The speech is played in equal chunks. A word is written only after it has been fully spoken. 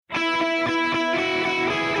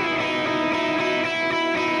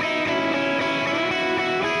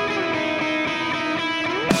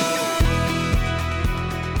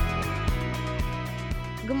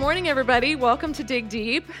morning, everybody. Welcome to Dig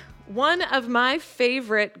Deep. One of my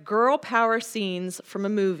favorite girl power scenes from a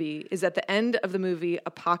movie is at the end of the movie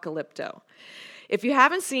Apocalypto. If you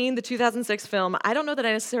haven't seen the 2006 film, I don't know that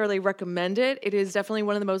I necessarily recommend it. It is definitely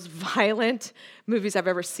one of the most violent movies I've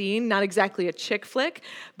ever seen. Not exactly a chick flick,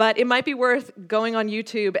 but it might be worth going on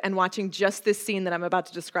YouTube and watching just this scene that I'm about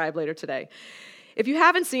to describe later today. If you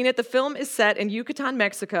haven't seen it, the film is set in Yucatan,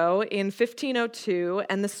 Mexico in 1502,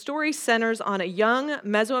 and the story centers on a young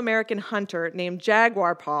Mesoamerican hunter named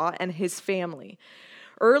Jaguar Paw and his family.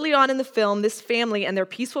 Early on in the film, this family and their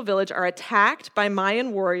peaceful village are attacked by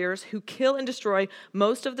Mayan warriors who kill and destroy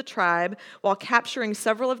most of the tribe while capturing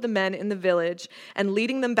several of the men in the village and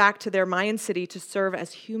leading them back to their Mayan city to serve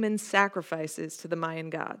as human sacrifices to the Mayan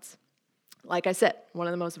gods. Like I said, one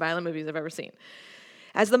of the most violent movies I've ever seen.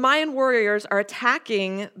 As the Mayan warriors are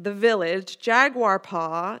attacking the village, Jaguar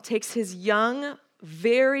Paw takes his young,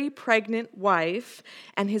 very pregnant wife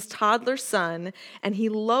and his toddler son, and he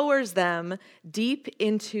lowers them deep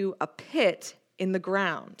into a pit in the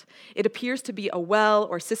ground. It appears to be a well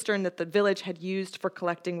or cistern that the village had used for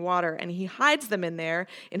collecting water, and he hides them in there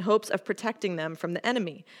in hopes of protecting them from the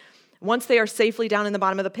enemy. Once they are safely down in the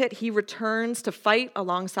bottom of the pit, he returns to fight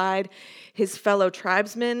alongside his fellow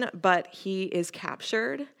tribesmen, but he is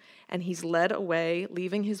captured and he's led away,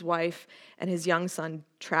 leaving his wife and his young son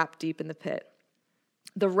trapped deep in the pit.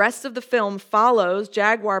 The rest of the film follows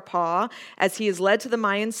Jaguar Paw as he is led to the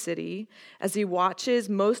Mayan city, as he watches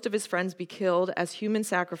most of his friends be killed as human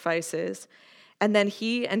sacrifices, and then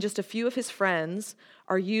he and just a few of his friends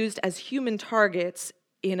are used as human targets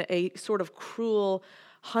in a sort of cruel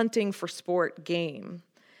hunting for sport game.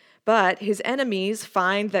 But his enemies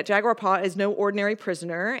find that Jaguar Paw is no ordinary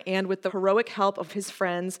prisoner, and with the heroic help of his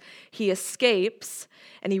friends, he escapes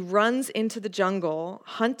and he runs into the jungle,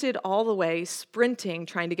 hunted all the way, sprinting,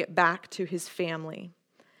 trying to get back to his family.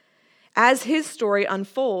 As his story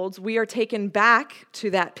unfolds, we are taken back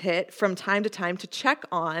to that pit from time to time to check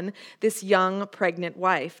on this young pregnant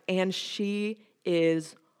wife, and she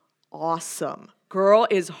is awesome. Girl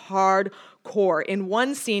is hardcore. In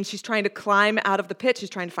one scene, she's trying to climb out of the pit. She's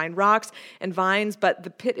trying to find rocks and vines, but the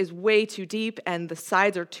pit is way too deep and the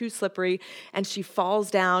sides are too slippery, and she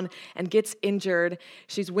falls down and gets injured.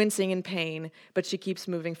 She's wincing in pain, but she keeps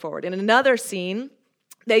moving forward. In another scene,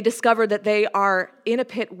 they discover that they are in a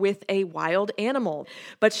pit with a wild animal,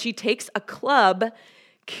 but she takes a club,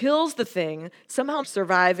 kills the thing, somehow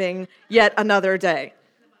surviving yet another day.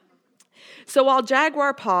 So while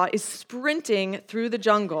Jaguar Paw is sprinting through the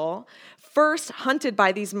jungle, first hunted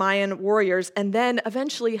by these Mayan warriors, and then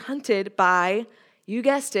eventually hunted by, you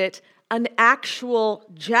guessed it, an actual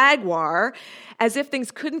jaguar, as if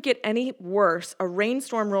things couldn't get any worse, a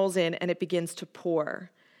rainstorm rolls in and it begins to pour.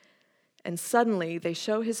 And suddenly they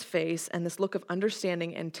show his face, and this look of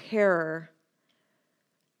understanding and terror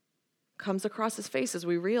comes across his face as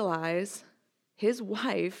we realize his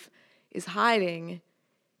wife is hiding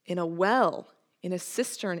in a well, in a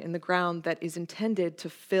cistern in the ground that is intended to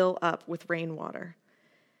fill up with rainwater.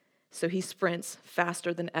 So he sprints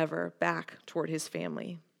faster than ever back toward his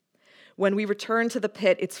family. When we return to the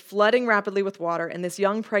pit, it's flooding rapidly with water, and this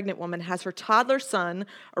young pregnant woman has her toddler son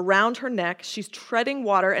around her neck. She's treading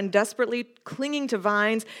water and desperately clinging to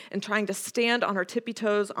vines and trying to stand on her tippy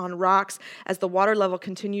toes on rocks as the water level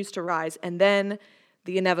continues to rise. And then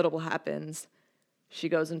the inevitable happens. She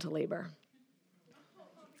goes into labor.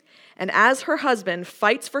 And as her husband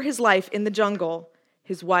fights for his life in the jungle,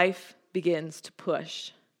 his wife begins to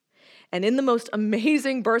push. And in the most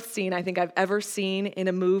amazing birth scene I think I've ever seen in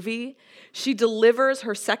a movie, she delivers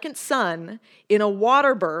her second son in a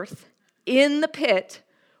water birth in the pit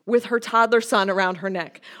with her toddler son around her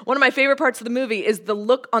neck. One of my favorite parts of the movie is the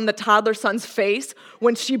look on the toddler son's face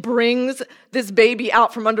when she brings this baby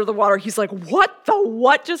out from under the water. He's like,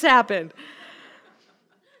 what just happened?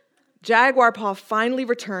 Jaguar Paw finally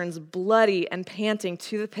returns, bloody and panting,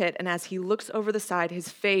 to the pit, and as he looks over the side, his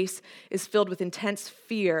face is filled with intense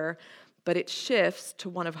fear, but it shifts to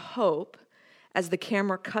one of hope as the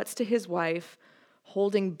camera cuts to his wife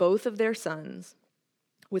holding both of their sons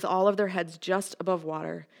with all of their heads just above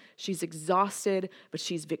water. She's exhausted, but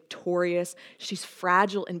she's victorious. She's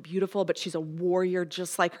fragile and beautiful, but she's a warrior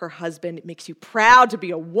just like her husband. It makes you proud to be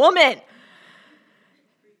a woman.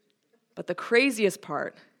 But the craziest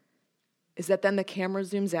part is that then the camera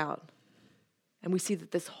zooms out and we see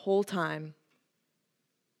that this whole time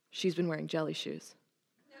she's been wearing jelly shoes.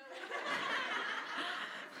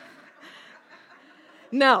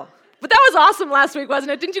 No, but that was awesome last week,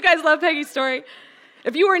 wasn't it? Didn't you guys love Peggy's story?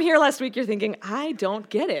 If you weren't here last week, you're thinking, I don't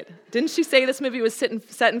get it. Didn't she say this movie was set in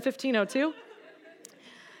 1502?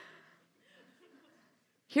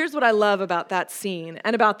 Here's what I love about that scene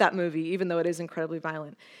and about that movie, even though it is incredibly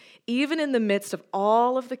violent. Even in the midst of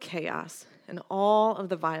all of the chaos and all of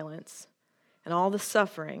the violence and all the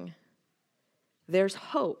suffering, there's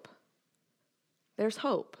hope. There's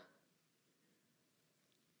hope.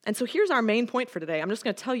 And so here's our main point for today. I'm just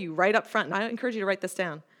going to tell you right up front, and I encourage you to write this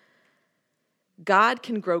down. God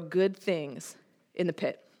can grow good things in the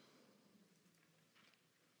pit.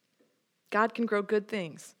 God can grow good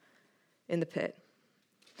things in the pit.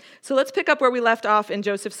 So let's pick up where we left off in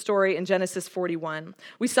Joseph's story in Genesis 41.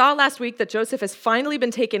 We saw last week that Joseph has finally been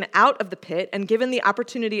taken out of the pit and given the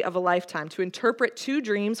opportunity of a lifetime to interpret 2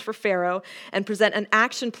 dreams for Pharaoh and present an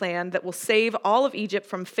action plan that will save all of Egypt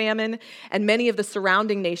from famine and many of the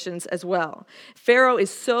surrounding nations as well. Pharaoh is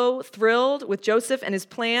so thrilled with Joseph and his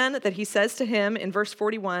plan that he says to him in verse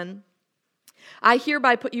 41, "I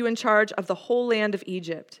hereby put you in charge of the whole land of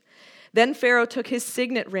Egypt." Then Pharaoh took his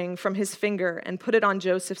signet ring from his finger and put it on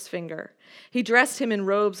Joseph's finger. He dressed him in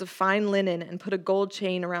robes of fine linen and put a gold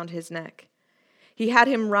chain around his neck. He had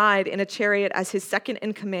him ride in a chariot as his second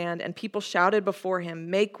in command, and people shouted before him,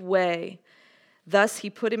 "Make way." Thus he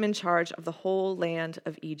put him in charge of the whole land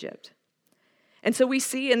of Egypt. And so we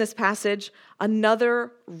see in this passage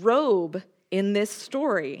another robe in this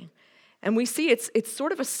story. And we see it's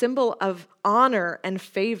sort of a symbol of honor and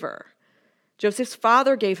favor. Joseph's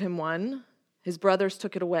father gave him one. His brothers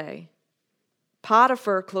took it away.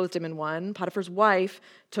 Potiphar clothed him in one. Potiphar's wife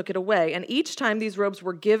took it away. And each time these robes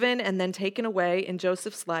were given and then taken away in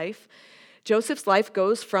Joseph's life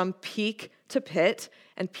goes from peak to pit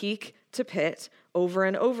and peak to pit over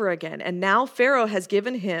and over again. And now Pharaoh has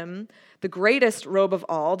given him the greatest robe of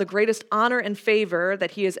all, the greatest honor and favor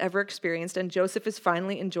that he has ever experienced, and Joseph is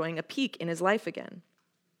finally enjoying a peak in his life again.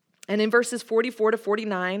 And in verses 44 to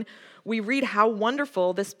 49, we read how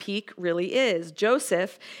wonderful this peak really is.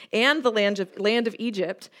 Joseph and the land of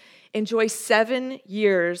Egypt enjoy 7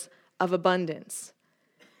 years of abundance.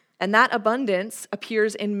 And that abundance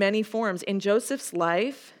appears in many forms. In Joseph's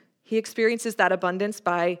life, he experiences that abundance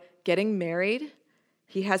by getting married.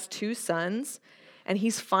 He has 2 sons, and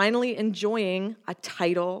he's finally enjoying a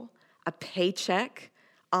title, a paycheck,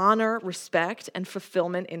 honor, respect, and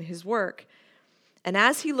fulfillment in his work. And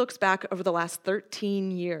as he looks back over the last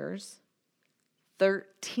 13 years,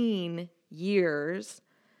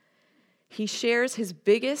 he shares his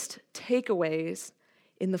biggest takeaways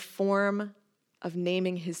in the form of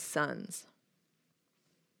naming his sons.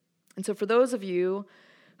 And so for those of you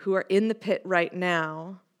who are in the pit right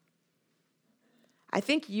now, I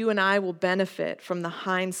think you and I will benefit from the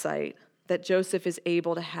hindsight that Joseph is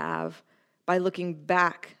able to have by looking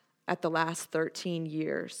back at the last 13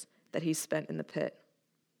 years that he spent in the pit.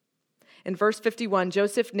 In verse 51,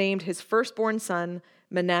 Joseph named his firstborn son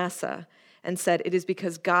Manasseh and said, "It is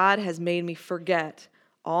because God has made me forget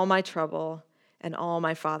all my trouble and all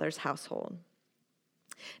my father's household."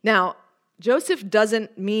 Now, Joseph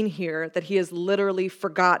doesn't mean here that he has literally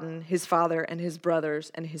forgotten his father and his brothers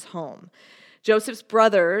and his home. Joseph's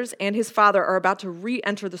brothers and his father are about to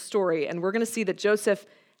re-enter the story, and we're going to see that Joseph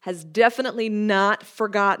has definitely not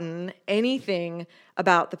forgotten anything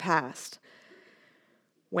about the past.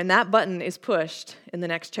 When that button is pushed in the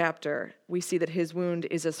next chapter, we see that his wound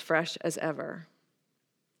is as fresh as ever.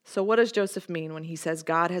 So what does Joseph mean when he says,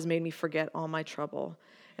 "God has made me forget all my trouble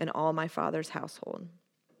and all my father's household"?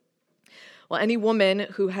 Well, any woman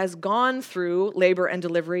who has gone through labor and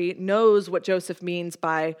delivery knows what Joseph means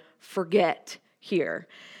by forget here.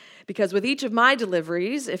 Because with each of my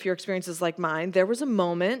deliveries, if your experience is like mine, there was a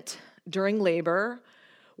moment during labor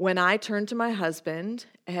when I turned to my husband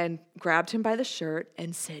and grabbed him by the shirt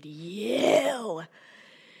and said, You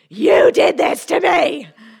did this to me.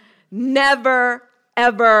 Never,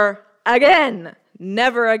 ever again.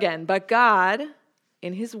 Never again. But God,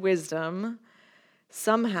 in his wisdom,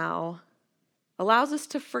 somehow allows us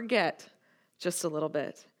to forget just a little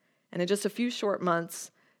bit. And in just a few short months,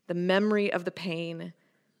 the memory of the pain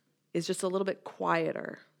is just a little bit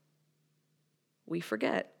quieter. We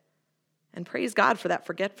forget. And praise God for that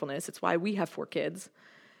forgetfulness. It's why we have 4 kids.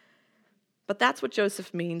 But that's what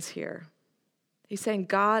Joseph means here. He's saying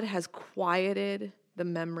God has quieted the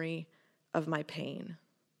memory of my pain.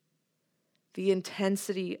 The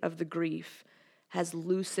intensity of the grief has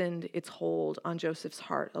loosened its hold on Joseph's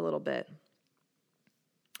heart a little bit.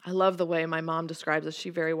 I love the way my mom describes it. She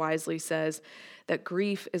very wisely says that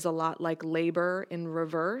grief is a lot like labor in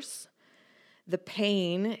reverse. The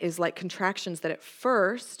pain is like contractions that at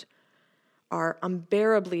first are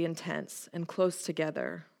unbearably intense and close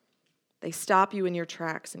together. They stop you in your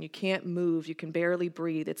tracks and you can't move. You can barely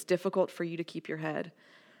breathe. It's difficult for you to keep your head.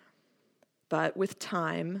 But with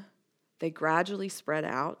time, they gradually spread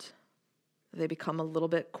out. They become a little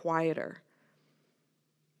bit quieter.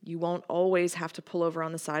 You won't always have to pull over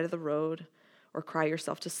on the side of the road or cry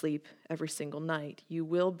yourself to sleep every single night. You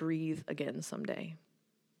will breathe again someday.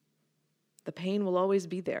 The pain will always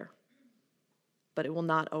be there, but it will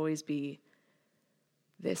not always be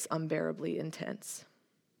this unbearably intense.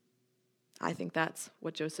 I think that's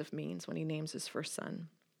what Joseph means when he names his first son.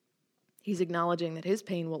 He's acknowledging that his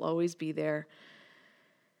pain will always be there,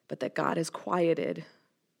 but that God has quieted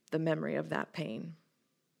the memory of that pain.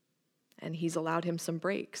 And he's allowed him some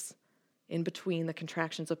breaks in between the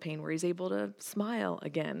contractions of pain where he's able to smile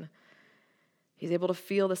again. He's able to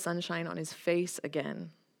feel the sunshine on his face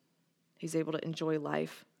again. He's able to enjoy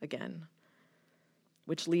life again,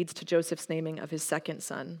 which leads to Joseph's naming of his second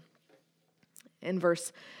son. In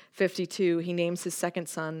verse 52, he names his second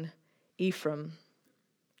son Ephraim.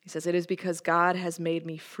 He says, "It is because God has made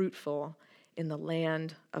me fruitful in the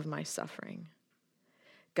land of my suffering."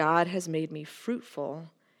 God has made me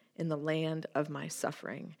fruitful in the land of my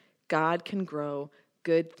suffering. God can grow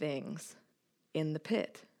good things in the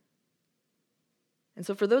pit. And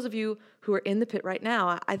so for those of you who are in the pit right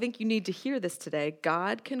now, I think you need to hear this today.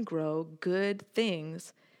 God can grow good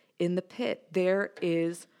things in the pit. There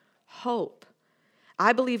is hope.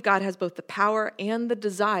 I believe God has both the power and the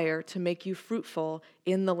desire to make you fruitful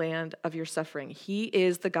in the land of your suffering. He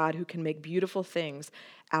is the God who can make beautiful things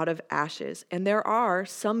out of ashes. And there are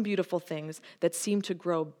some beautiful things that seem to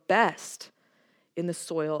grow best in the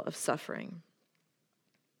soil of suffering.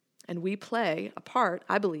 And we play a part,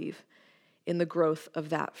 I believe, in the growth of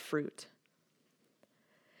that fruit.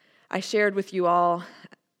 I shared with you all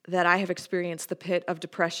that I have experienced the pit of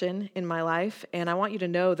depression in my life, and I want you to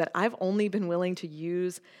know that I've only been willing to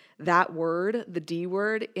use that word, the D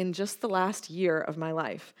word, in just the last year of my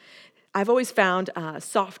life. I've always found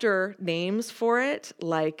softer names for it,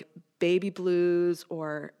 like baby blues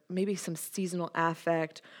or maybe some seasonal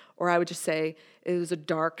affect, or I would just say it was a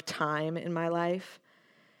dark time in my life.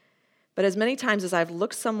 But as many times as I've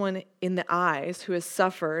looked someone in the eyes who has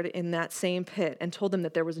suffered in that same pit and told them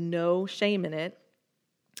that there was no shame in it,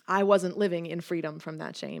 I wasn't living in freedom from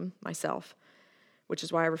that shame myself, which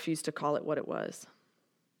is why I refused to call it what it was.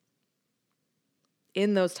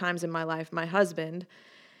 In those times in my life, my husband,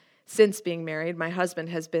 since being married, my husband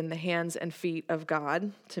has been the hands and feet of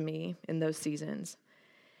God to me in those seasons.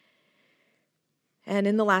 And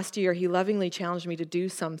in the last year, he lovingly challenged me to do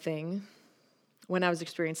something when I was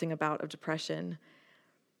experiencing a bout of depression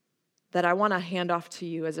that I want to hand off to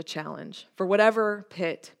you as a challenge for whatever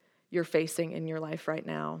pit you're facing in your life right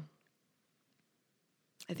now.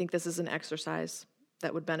 I think this is an exercise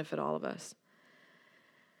that would benefit all of us.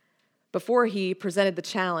 Before he presented the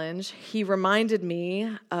challenge, he reminded me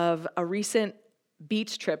of a recent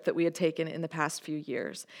beach trip that we had taken in the past few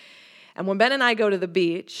years. And when Ben and I go to the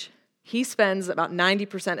beach, he spends about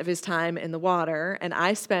 90% of his time in the water, and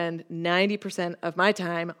I spend 90% of my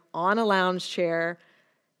time on a lounge chair,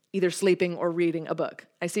 either sleeping or reading a book.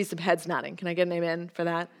 I see some heads nodding. Can I get an amen for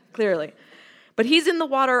that? Clearly. But he's in the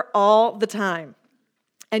water all the time.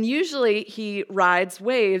 And usually he rides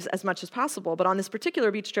waves as much as possible. But on this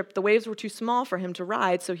particular beach trip, the waves were too small for him to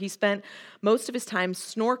ride, so he spent most of his time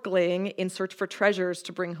snorkeling in search for treasures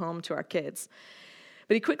to bring home to our kids.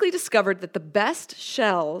 But he quickly discovered that the best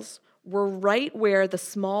shells were right where the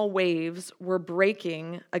small waves were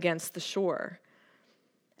breaking against the shore.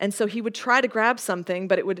 And so he would try to grab something,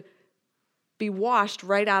 but it would be washed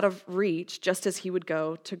right out of reach just as he would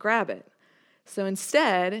go to grab it. So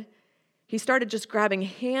instead, he started just grabbing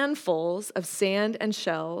handfuls of sand and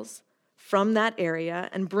shells from that area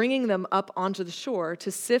and bringing them up onto the shore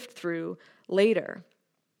to sift through later.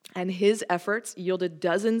 And his efforts yielded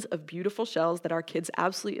dozens of beautiful shells that our kids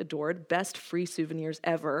absolutely adored. Best free souvenirs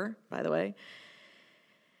ever, by the way.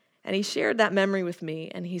 And he shared that memory with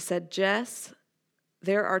me, and he said, "Jess,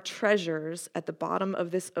 there are treasures at the bottom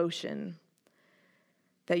of this ocean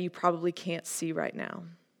that you probably can't see right now.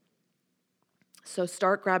 So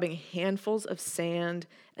start grabbing handfuls of sand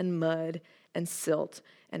and mud and silt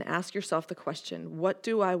and ask yourself the question, what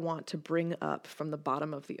do I want to bring up from the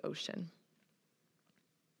bottom of the ocean?"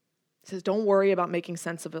 He says, don't worry about making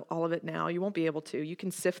sense of all of it now. You won't be able to. You can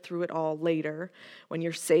sift through it all later when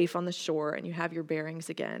you're safe on the shore and you have your bearings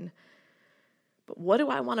again. But what do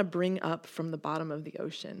I want to bring up from the bottom of the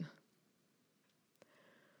ocean?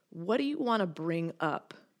 What do you want to bring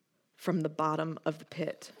up from the bottom of the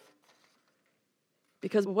pit?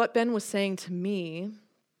 Because what Ben was saying to me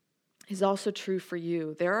is also true for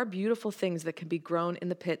you. There are beautiful things that can be grown in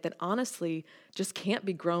the pit that honestly just can't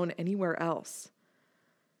be grown anywhere else.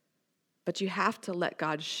 But you have to let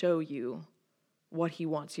God show you what he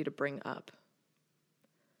wants you to bring up.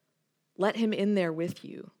 Let him in there with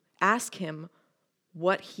you. Ask him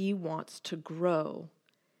what he wants to grow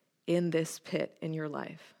in this pit in your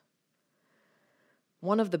life.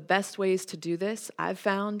 One of the best ways to do this, I've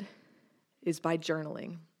found, is by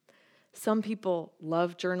journaling. Some people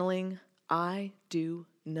love journaling. I do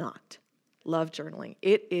not love journaling.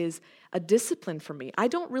 It is a discipline for me. I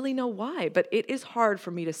don't really know why, but it is hard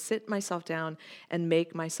for me to sit myself down and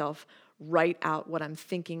make myself write out what I'm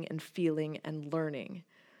thinking and feeling and learning.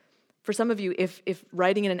 For some of you, if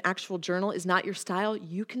writing in an actual journal is not your style,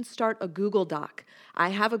 you can start a Google Doc. I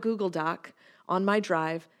have a Google Doc on my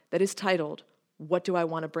drive that is titled, "What do I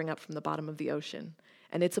want to bring up from the bottom of the ocean?"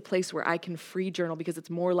 And it's a place where I can free journal because it's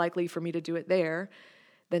more likely for me to do it there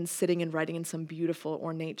than sitting and writing in some beautiful,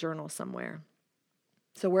 ornate journal somewhere.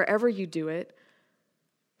 So wherever you do it,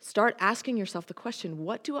 start asking yourself the question,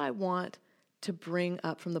 what do I want to bring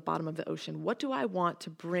up from the bottom of the ocean? What do I want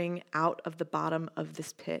to bring out of the bottom of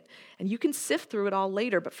this pit? And you can sift through it all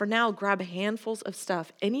later, but for now, grab handfuls of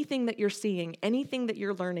stuff, anything that you're seeing, anything that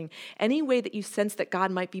you're learning, any way that you sense that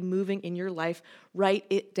God might be moving in your life, write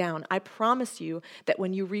it down. I promise you that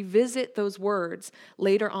when you revisit those words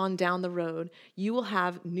later on down the road, you will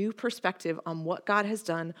have new perspective on what God has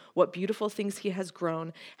done, what beautiful things he has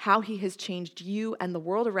grown, how he has changed you and the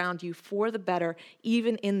world around you for the better,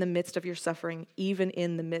 even in the midst of your suffering, even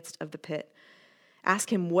in the midst of the pit.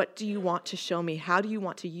 Ask him, what do you want to show me? How do you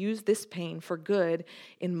want to use this pain for good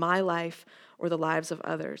in my life or the lives of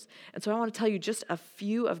others? And so I want to tell you just a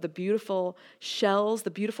few of the beautiful shells,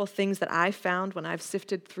 the beautiful things that I found when I've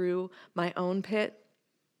sifted through my own pit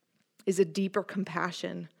is a deeper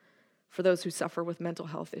compassion for those who suffer with mental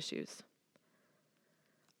health issues.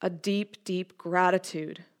 A deep, deep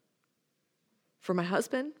gratitude for my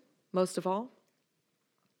husband, most of all,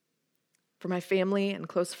 for my family and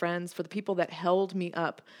close friends, for the people that held me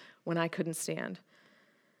up when I couldn't stand.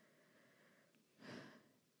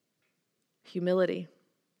 Humility,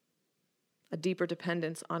 a deeper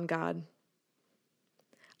dependence on God.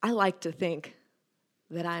 I like to think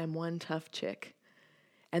that I am one tough chick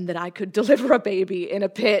and that I could deliver a baby in a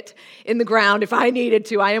pit in the ground if I needed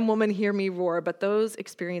to. I am woman, hear me roar. But those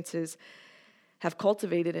experiences have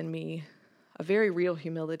cultivated in me a very real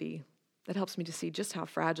humility that helps me to see just how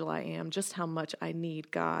fragile I am, just how much I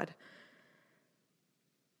need God.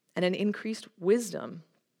 And an increased wisdom,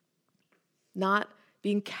 not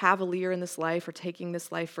being cavalier in this life or taking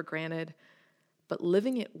this life for granted, but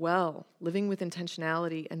living it well, living with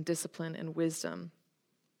intentionality and discipline and wisdom.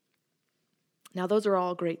 Now, those are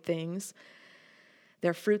all great things.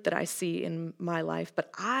 They're fruit that I see in my life,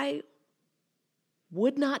 but I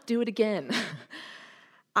would not do it again.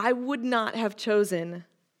 I would not have chosen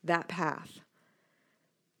that path.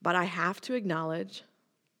 But I have to acknowledge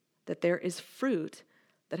that there is fruit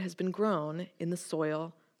that has been grown in the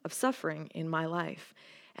soil of suffering in my life.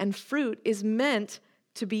 And fruit is meant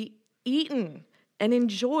to be eaten and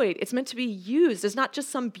enjoyed. It's meant to be used. It's not just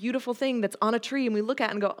some beautiful thing that's on a tree and we look at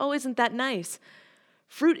it and go, oh, isn't that nice?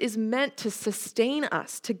 Fruit is meant to sustain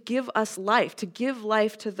us, to give us life, to give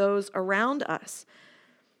life to those around us.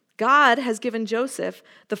 God has given Joseph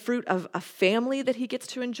the fruit of a family that he gets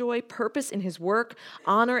to enjoy, purpose in his work,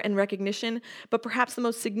 honor and recognition. But perhaps the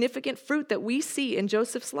most significant fruit that we see in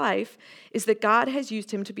Joseph's life is that God has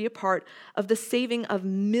used him to be a part of the saving of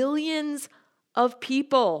millions of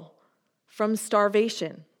people from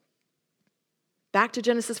starvation. Back to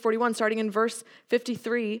Genesis 41, starting in verse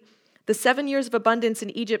 53, the 7 years of abundance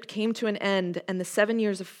in Egypt came to an end, and the 7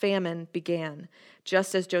 years of famine began,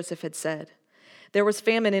 just as Joseph had said. There was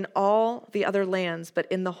famine in all the other lands, but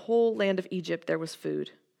in the whole land of Egypt there was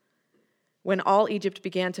food. When all Egypt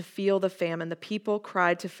began to feel the famine, the people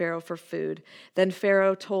cried to Pharaoh for food. Then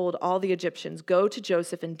Pharaoh told all the Egyptians, "Go to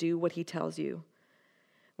Joseph and do what he tells you."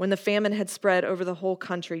 When the famine had spread over the whole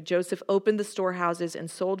country, Joseph opened the storehouses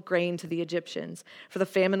and sold grain to the Egyptians, for the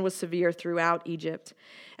famine was severe throughout Egypt.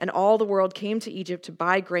 And all the world came to Egypt to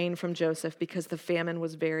buy grain from Joseph because the famine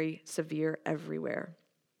was very severe everywhere.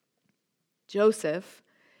 Joseph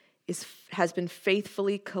has been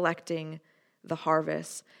faithfully collecting the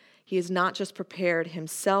harvest. He has not just prepared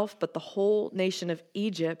himself, but the whole nation of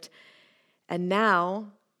Egypt, and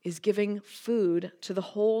now is giving food to the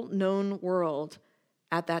whole known world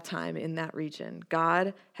at that time in that region.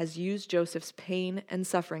 God has used Joseph's pain and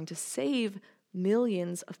suffering to save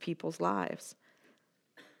millions of people's lives.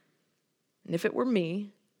 And if it were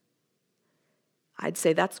me, I'd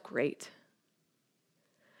say that's great.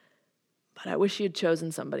 But I wish you had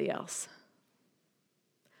chosen somebody else.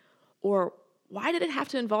 Or why did it have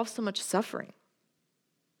to involve so much suffering?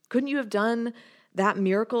 Couldn't you have done that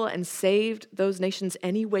miracle and saved those nations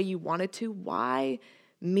any way you wanted to. Why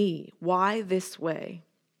me? Why this way?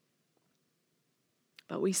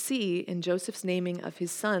 But we see in Joseph's naming of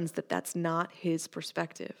his sons that that's not his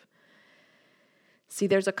perspective. See,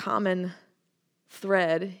 there's a common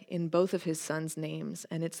thread in both of his sons' names,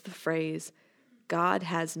 and it's the phrase, God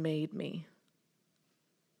has made me.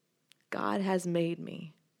 God has made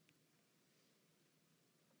me.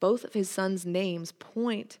 Both of his sons' names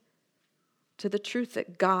point to the truth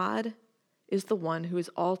that God is the one who is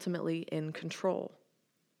ultimately in control.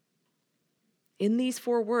 In these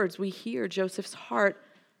 4 words, we hear Joseph's heart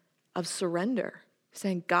of surrender,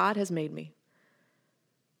 saying, God has made me.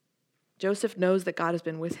 Joseph knows that God has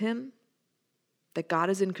been with him, that God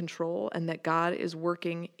is in control, and that God is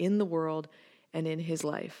working in the world and in his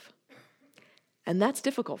life. And that's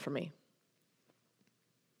difficult for me.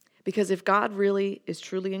 Because if God really is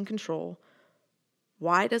truly in control,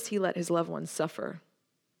 why does he let his loved ones suffer?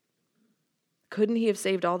 Couldn't he have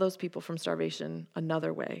saved all those people from starvation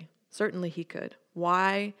another way? Certainly he could.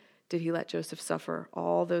 Why did he let Joseph suffer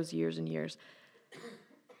all those years and years?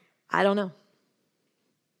 I don't know.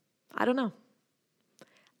 I don't know.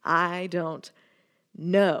 I don't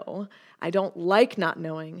know. I don't like not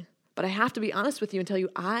knowing, but I have to be honest with you and tell you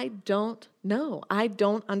I don't know. I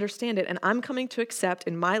don't understand it. And I'm coming to accept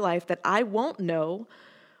in my life that I won't know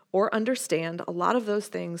or understand a lot of those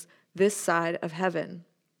things this side of heaven.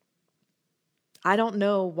 I don't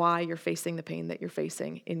know why you're facing the pain that you're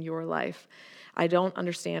facing in your life. I don't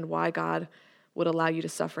understand why God would allow you to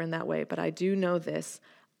suffer in that way, but I do know this.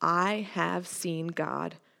 I have seen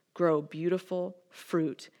God grow beautiful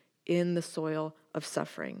fruit in the soil of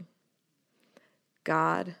suffering.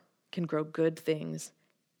 God can grow good things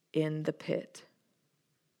in the pit.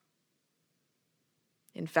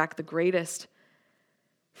 In fact, the greatest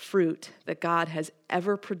fruit that God has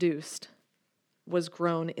ever produced was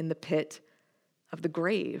grown in the pit of the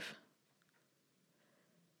grave.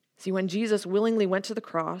 See, when Jesus willingly went to the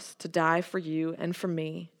cross to die for you and for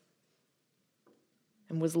me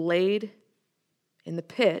and was laid in the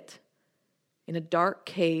pit, in a dark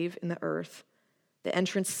cave in the earth, the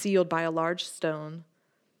entrance sealed by a large stone,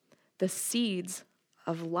 the seeds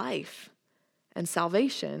of life and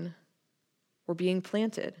salvation were being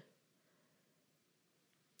planted.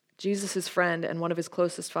 Jesus' friend and one of his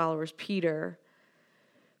closest followers, Peter,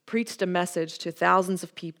 preached a message to thousands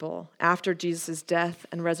of people after Jesus' death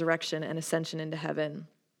and resurrection and ascension into heaven.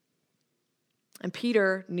 And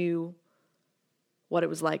Peter knew what it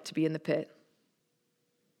was like to be in the pit.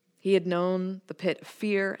 He had known the pit of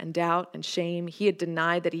fear and doubt and shame. He had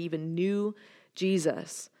denied that he even knew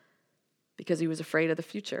Jesus because he was afraid of the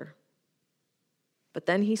future. But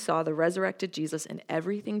then he saw the resurrected Jesus and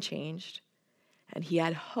everything changed, and he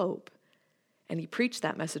had hope. And he preached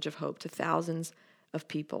that message of hope to thousands of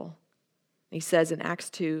people. He says in Acts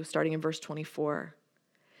 2, starting in verse 24,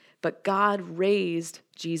 but God raised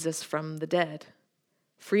Jesus from the dead,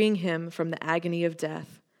 freeing him from the agony of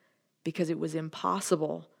death because it was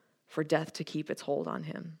impossible for death to keep its hold on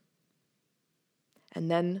him. And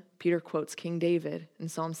then Peter quotes King David in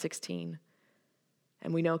Psalm 16.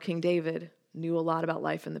 And we know King David knew a lot about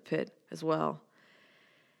life in the pit as well.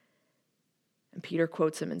 And Peter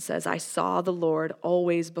quotes him and says, I saw the Lord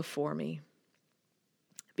always before me.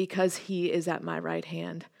 Because he is at my right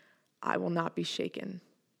hand, I will not be shaken.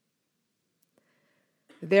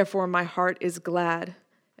 Therefore my heart is glad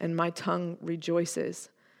and my tongue rejoices.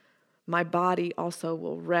 My body also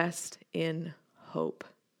will rest in hope,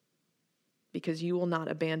 because you will not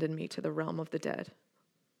abandon me to the realm of the dead.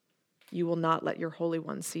 You will not let your Holy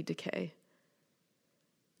One see decay.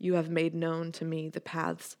 You have made known to me the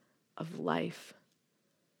paths of life.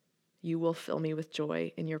 You will fill me with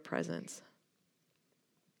joy in your presence.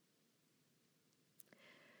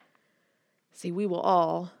 See, we will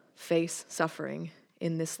all face suffering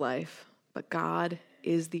in this life, but God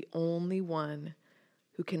is the only one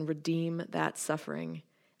who can redeem that suffering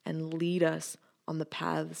and lead us on the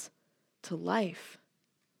paths to life.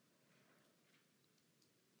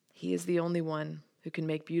 He is the only one who can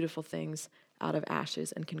make beautiful things out of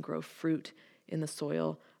ashes and can grow fruit in the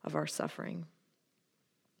soil of our suffering.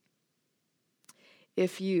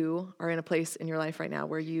 If you are in a place in your life right now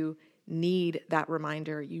where you need that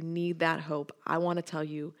reminder, you need that hope, I want to tell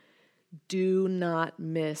you, do not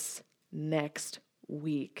miss next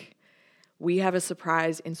week. We have a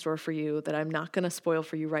surprise in store for you that I'm not going to spoil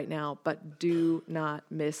for you right now, but do not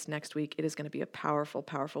miss next week. It is going to be a powerful,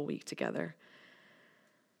 powerful week together.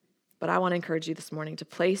 But I want to encourage you this morning to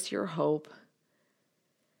place your hope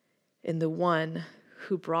in the one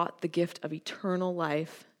who brought the gift of eternal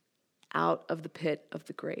life out of the pit of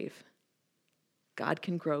the grave. God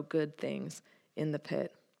can grow good things in the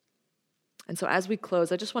pit. And so as we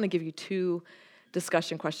close, I just want to give you 2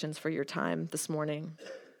 discussion questions for your time this morning.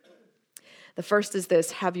 The first is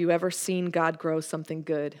this: have you ever seen God grow something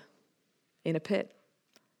good in a pit?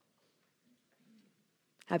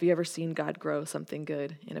 Have you ever seen God grow something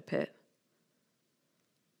good in a pit?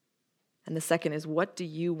 And the second is, what do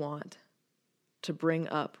you want to bring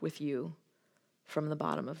up with you from the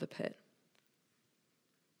bottom of the pit?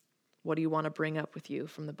 What do you want to bring up with you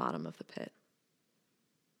from the bottom of the pit?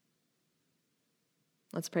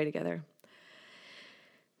 Let's pray together.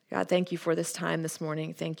 God, thank you for this time this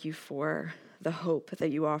morning. Thank you for the hope that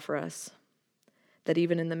you offer us, that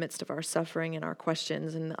even in the midst of our suffering and our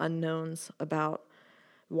questions and the unknowns about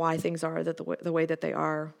why things are the way that they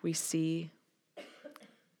are, we see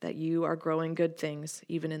that you are growing good things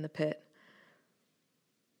even in the pit.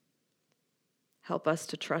 Help us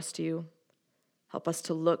to trust you. Help us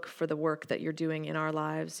to look for the work that you're doing in our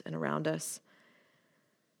lives and around us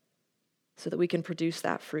so that we can produce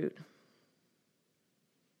that fruit,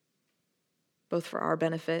 both for our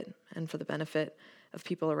benefit and for the benefit of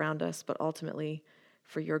people around us, but ultimately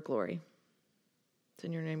for your glory. It's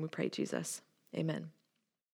in your name we pray, Jesus. Amen.